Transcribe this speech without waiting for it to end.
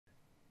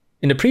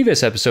In the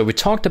previous episode, we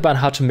talked about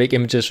how to make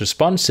images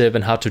responsive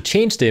and how to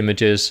change the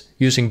images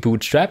using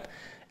Bootstrap.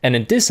 And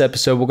in this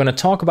episode, we're going to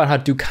talk about how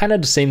to do kind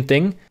of the same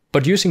thing,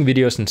 but using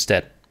videos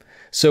instead.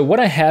 So what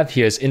I have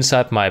here is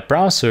inside my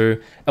browser,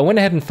 I went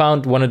ahead and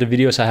found one of the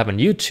videos I have on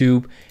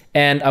YouTube,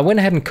 and I went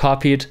ahead and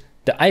copied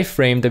the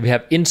iframe that we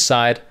have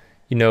inside,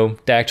 the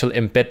actual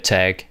embed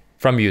tag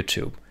from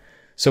YouTube.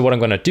 So what I'm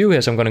going to do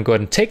is I'm going to go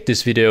ahead and take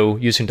this video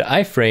using the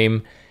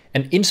iframe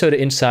and insert it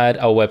inside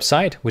our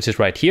website, which is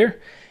right here.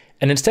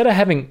 And instead of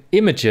having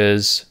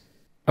images,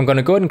 I'm going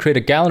to go ahead and create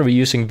a gallery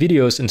using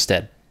videos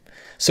instead.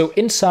 So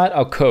inside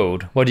our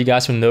code, what you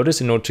guys will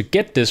notice in order to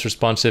get this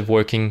responsive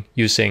working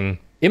using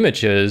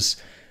images,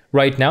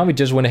 right now we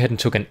just went ahead and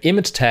took an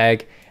image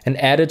tag and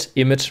added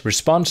image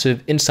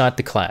responsive inside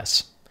the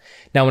class.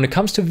 Now when it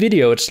comes to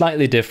video, it's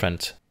slightly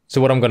different.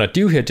 So what I'm going to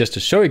do here just to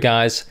show you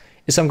guys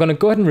is I'm going to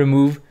go ahead and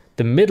remove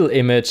the middle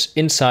image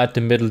inside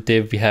the middle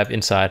div we have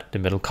inside the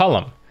middle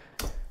column,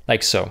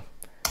 like so.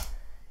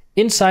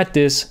 Inside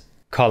this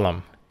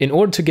column, in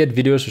order to get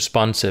videos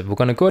responsive, we're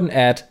going to go ahead and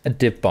add a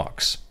div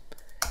box.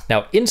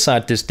 Now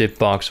inside this div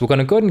box, we're going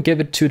to go ahead and give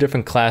it two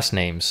different class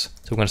names.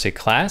 So we're going to say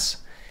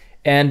class,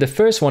 and the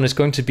first one is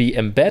going to be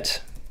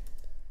embed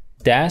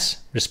dash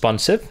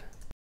responsive.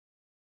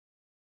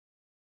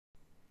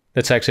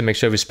 Let's actually make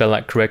sure we spell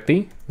that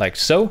correctly, like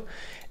so.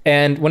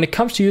 And when it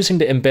comes to using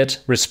the embed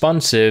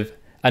responsive,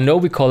 I know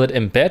we call it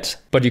embed,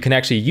 but you can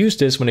actually use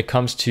this when it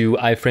comes to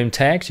iframe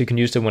tags. You can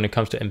use it when it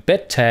comes to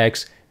embed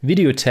tags,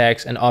 video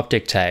tags, and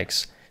object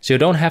tags. So you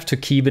don't have to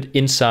keep it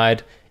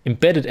inside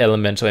embedded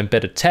elements or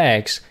embedded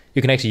tags.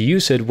 You can actually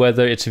use it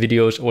whether it's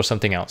videos or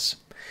something else.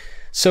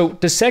 So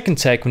the second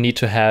tag we need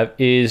to have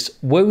is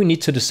where we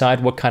need to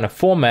decide what kind of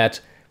format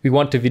we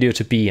want the video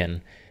to be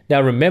in.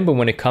 Now remember,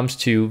 when it comes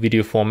to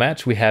video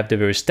formats, we have the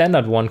very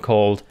standard one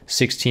called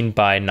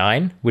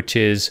 16:9, which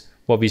is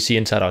what we see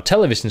inside our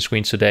television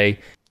screens today.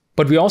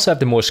 But we also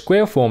have the more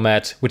square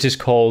format, which is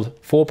called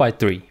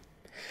 4:3.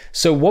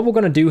 So what we're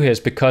going to do here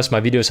is, because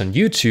my videos on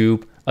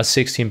YouTube are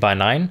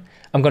 16:9,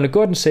 I'm going to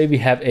go ahead and say we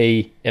have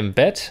a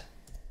embed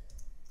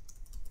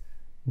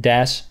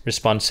dash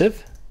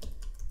responsive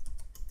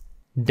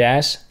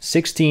dash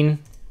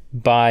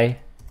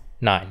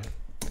 16:9,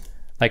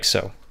 like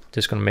so.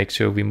 Just going to make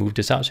sure we move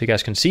this out so you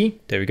guys can see.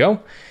 There we go.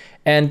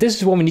 And this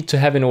is what we need to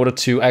have in order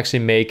to actually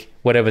make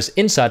whatever's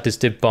inside this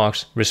div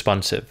box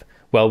responsive.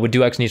 Well, we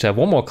do actually need to have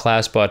one more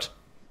class, but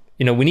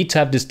we need to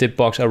have this div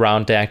box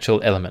around the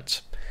actual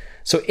elements.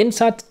 So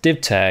inside the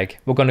div tag,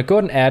 we're going to go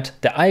ahead and add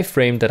the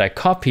iframe that I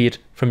copied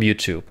from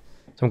YouTube.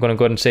 So I'm going to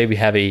go ahead and say we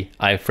have a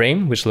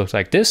iframe, which looks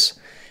like this.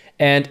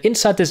 And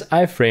inside this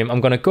iframe,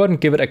 I'm going to go ahead and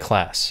give it a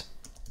class.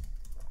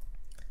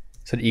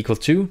 So equal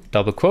to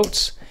double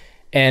quotes.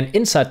 And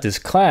inside this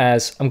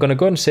class, I'm going to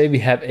go ahead and say we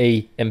have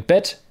a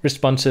embed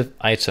responsive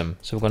item.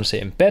 So we're going to say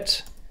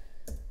embed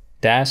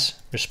dash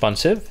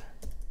responsive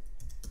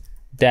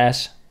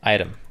dash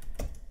item,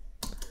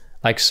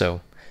 like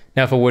so.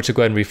 Now, if I were to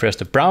go ahead and refresh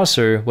the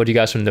browser, what you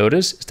guys will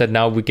notice is that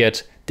now we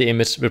get the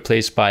image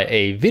replaced by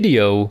a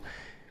video,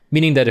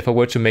 meaning that if I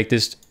were to make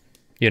this,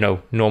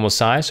 normal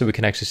size, so we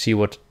can actually see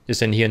what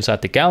is in here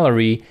inside the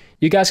gallery,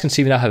 you guys can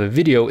see we now have a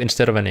video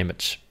instead of an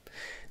image.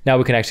 Now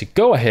we can actually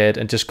go ahead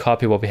and just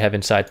copy what we have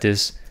inside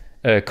this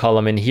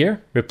column in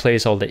here,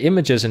 replace all the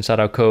images inside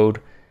our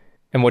code.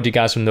 And what you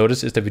guys will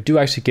notice is that we do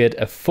actually get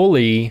a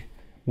fully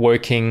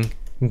working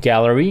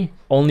gallery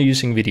only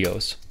using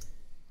videos,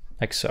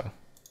 like so.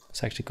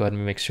 Let's actually go ahead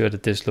and make sure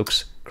that this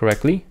looks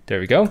correctly. There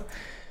we go.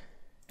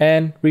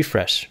 And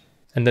refresh.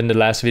 And then the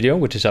last video,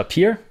 which is up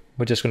here,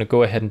 we're just going to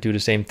go ahead and do the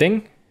same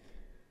thing,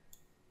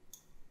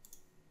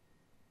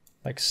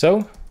 like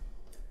so,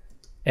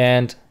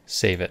 and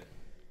save it.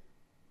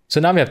 So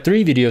now we have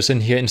 3 videos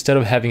in here instead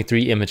of having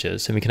 3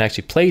 images, and we can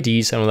actually play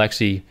these and we'll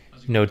actually,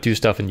 do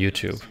stuff in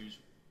YouTube.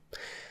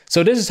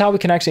 So this is how we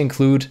can actually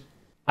include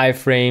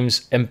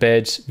iframes,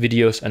 embeds,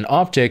 videos, and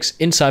objects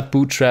inside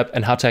Bootstrap,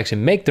 and how to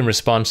actually make them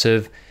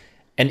responsive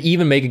and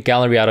even make a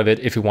gallery out of it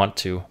if you want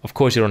to. Of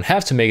course, you don't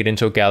have to make it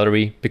into a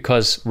gallery,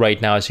 because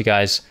right now, as you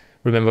guys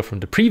remember from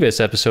the previous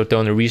episode, the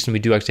only reason we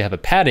do actually have a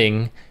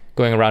padding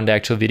going around the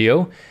actual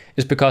video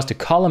is because the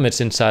column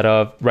it's inside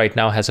of right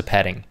now has a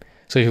padding.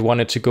 So if you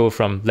want it to go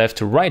from left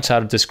to right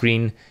side of the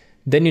screen,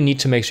 then you need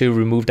to make sure you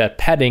remove that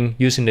padding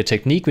using the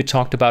technique we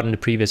talked about in the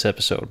previous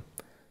episode.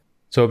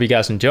 So I hope you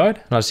guys enjoyed,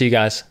 and I'll see you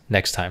guys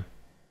next time.